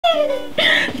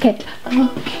Okay.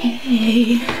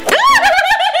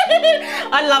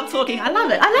 I love talking. I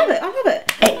love it. I love it. I love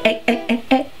it.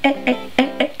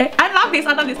 I love this.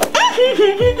 I love this.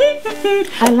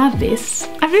 I love this.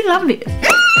 I really love this.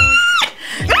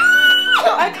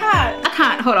 I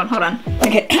can't. Hold on.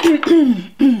 Okay.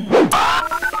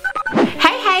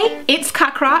 Hey, it's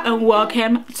Kakra and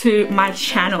welcome to my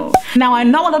channel. Now I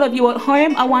know a lot of you at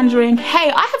home are wondering, hey,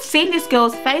 I have seen this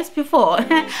girl's face before.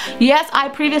 Yes, I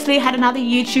previously had another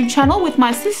YouTube channel with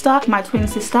my sister, my twin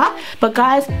sister, but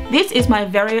guys, this is my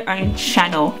very own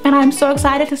channel and I'm so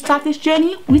excited to start this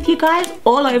journey with you guys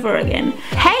all over again.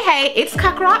 Hey, it's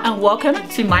Kakra and welcome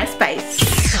to my space.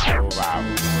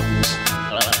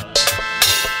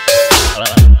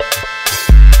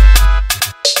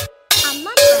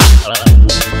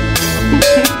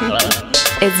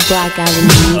 It's Black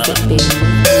Avenue Music, baby.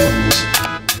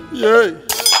 Yeah.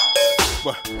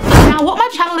 Now what my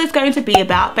channel is going to be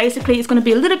about, basically it's going to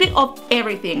be a little bit of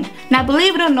everything. Now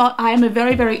believe it or not, I am a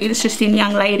very interesting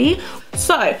young lady.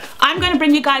 So I'm going to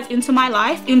bring you guys into my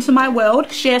life, into my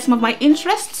world, share some of my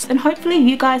interests, and hopefully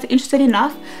you guys are interested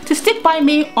enough to stick by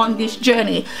me on this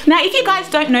journey. Now if you guys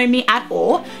don't know me at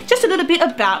all, just a little bit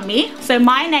about me. So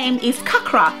my name is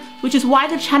Kakra, which is why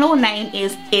the channel name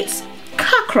is It's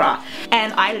Kakra,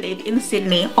 and I live in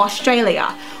Sydney,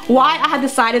 Australia. Why I have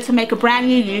decided to make a brand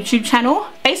new YouTube channel?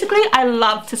 Basically, I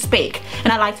love to speak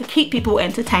and I like to keep people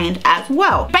entertained as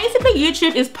well. Basically,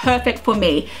 YouTube is perfect for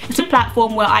me. It's a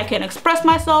platform where I can express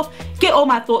myself, get all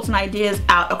my thoughts and ideas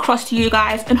out across to you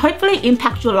guys, and hopefully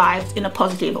impact your lives in a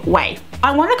positive way.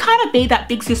 I want to kind of be that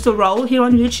big sister role here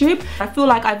on YouTube. I feel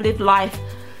like I've lived life.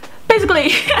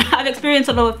 Basically, I've experienced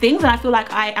a lot of things and I feel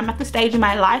like I am at the stage in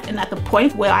my life and at the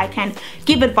point where I can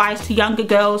give advice to younger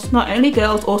girls, not only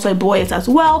girls, also boys as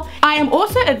well. I am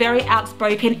also a very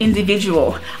outspoken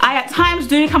individual. I at times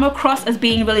do come across as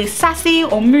being really sassy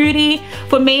or moody.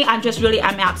 For me, I'm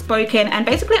outspoken and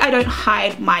basically I don't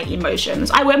hide my emotions.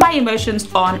 I wear my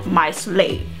emotions on my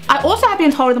sleeve. I also have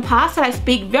been told in the past that I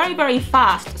speak very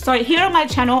fast. So here on my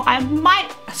channel, I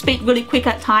might speak really quick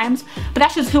at times, but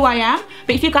that's just who I am.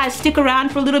 But if you guys stick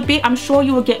around for a little bit, I'm sure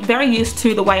you will get very used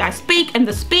to the way I speak and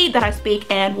the speed that I speak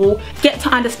and will get to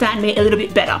understand me a little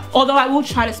bit better. Although I will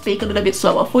try to speak a little bit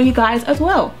slower for you guys as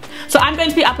well. So I'm going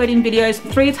to be uploading videos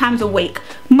 3 times a week.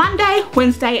 Monday,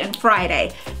 Wednesday and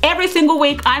Friday. Every single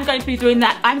week I'm going to be doing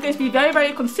that. I'm going to be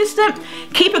very consistent,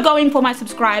 keep it going for my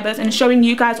subscribers and showing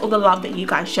you guys all the love that you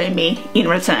guys show me in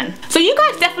return. So you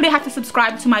guys definitely have to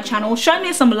subscribe to my channel, show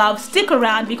me some love, stick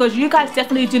around because you guys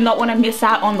definitely do not want to miss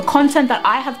out on the content that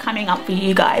I have coming up for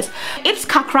you guys. It's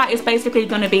Kakra is basically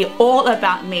going to be all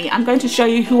about me. I'm going to show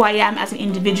you who I am as an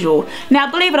individual. Now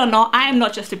believe it or not, I am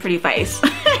not just a pretty face.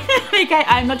 Okay,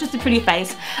 I'm not just a pretty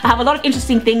face. I have a lot of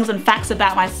interesting things and facts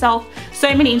about myself,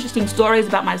 so many interesting stories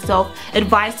about myself,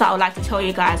 advice that I would like to tell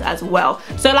you guys as well.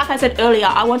 So like I said earlier,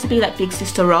 I want to be that big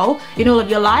sister role in all of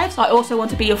your lives. I also want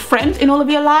to be a friend in all of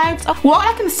your lives. What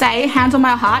I can say, hands on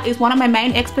my heart, is one of my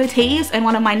main expertise and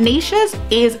one of my niches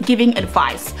is giving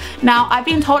advice. Now I've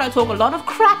been told I talk a lot of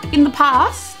crap in the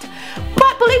past,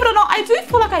 but believe it or not, I do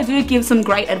feel like I do give some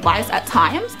great advice at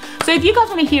times. So if you guys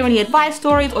want to hear any advice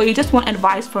stories or you just want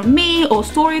advice from me or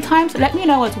story times, let me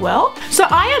know as well. So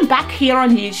I am back here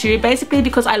on YouTube basically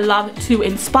because I love to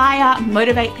inspire,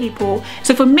 motivate people.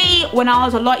 So for me, when I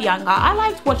was a lot younger, I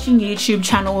liked watching YouTube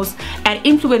channels and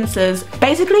influencers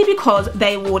basically because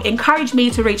they would encourage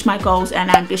me to reach my goals and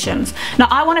ambitions. Now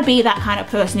I want to be that kind of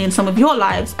person in some of your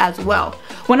lives as well.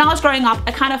 When I was growing up,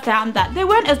 I kind of found that there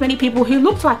weren't as many people who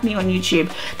looked like me on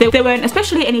YouTube. There weren't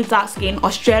especially any dark-skinned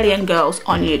Australian girls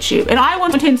on YouTube. And I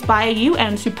want to inspire you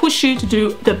and to push you to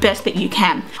do the best that you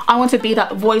can. I want to be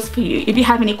that voice for you. If you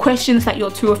have any questions that you're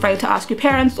too afraid to ask your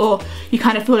parents, or you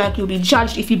kind of feel like you'll be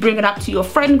judged if you bring it up to your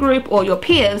friend group or your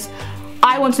peers,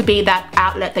 I want to be that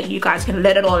outlet that you guys can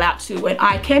let it all out to, and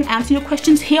I can answer your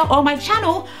questions here on my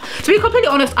channel. To be completely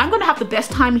honest, I'm gonna have the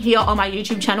best time here on my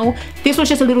YouTube channel. This was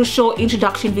just a little short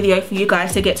introduction video for you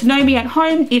guys to get to know me at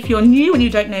home if you're new and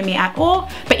you don't know me at all.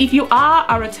 But if you are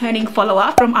a returning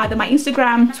follower from either my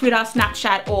Instagram, Twitter,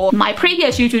 Snapchat or my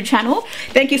previous YouTube channel,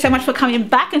 thank you so much for coming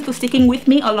back and for sticking with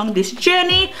me along this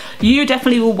journey. You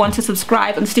definitely will want to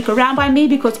subscribe and stick around by me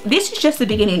because this is just the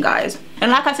beginning, guys. And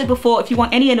like I said before, if you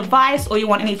want any advice or you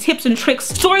want any tips and tricks,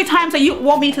 story times that you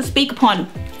want me to speak upon,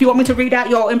 if you want me to read out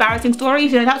your embarrassing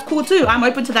stories, you know, that's cool too. I'm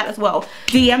open to that as well.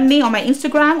 DM me on my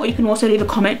Instagram or you can also leave a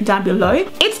comment down below.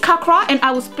 It's Kakra and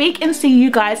I will speak and see you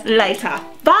guys later.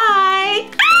 Bye!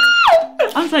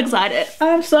 I'm so excited.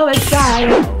 I'm so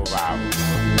excited. Oh, wow.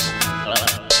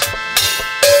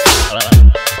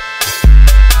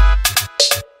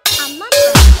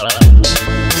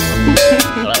 I'm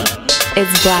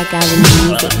It's Black Island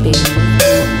music, baby.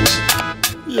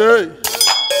 Yeah.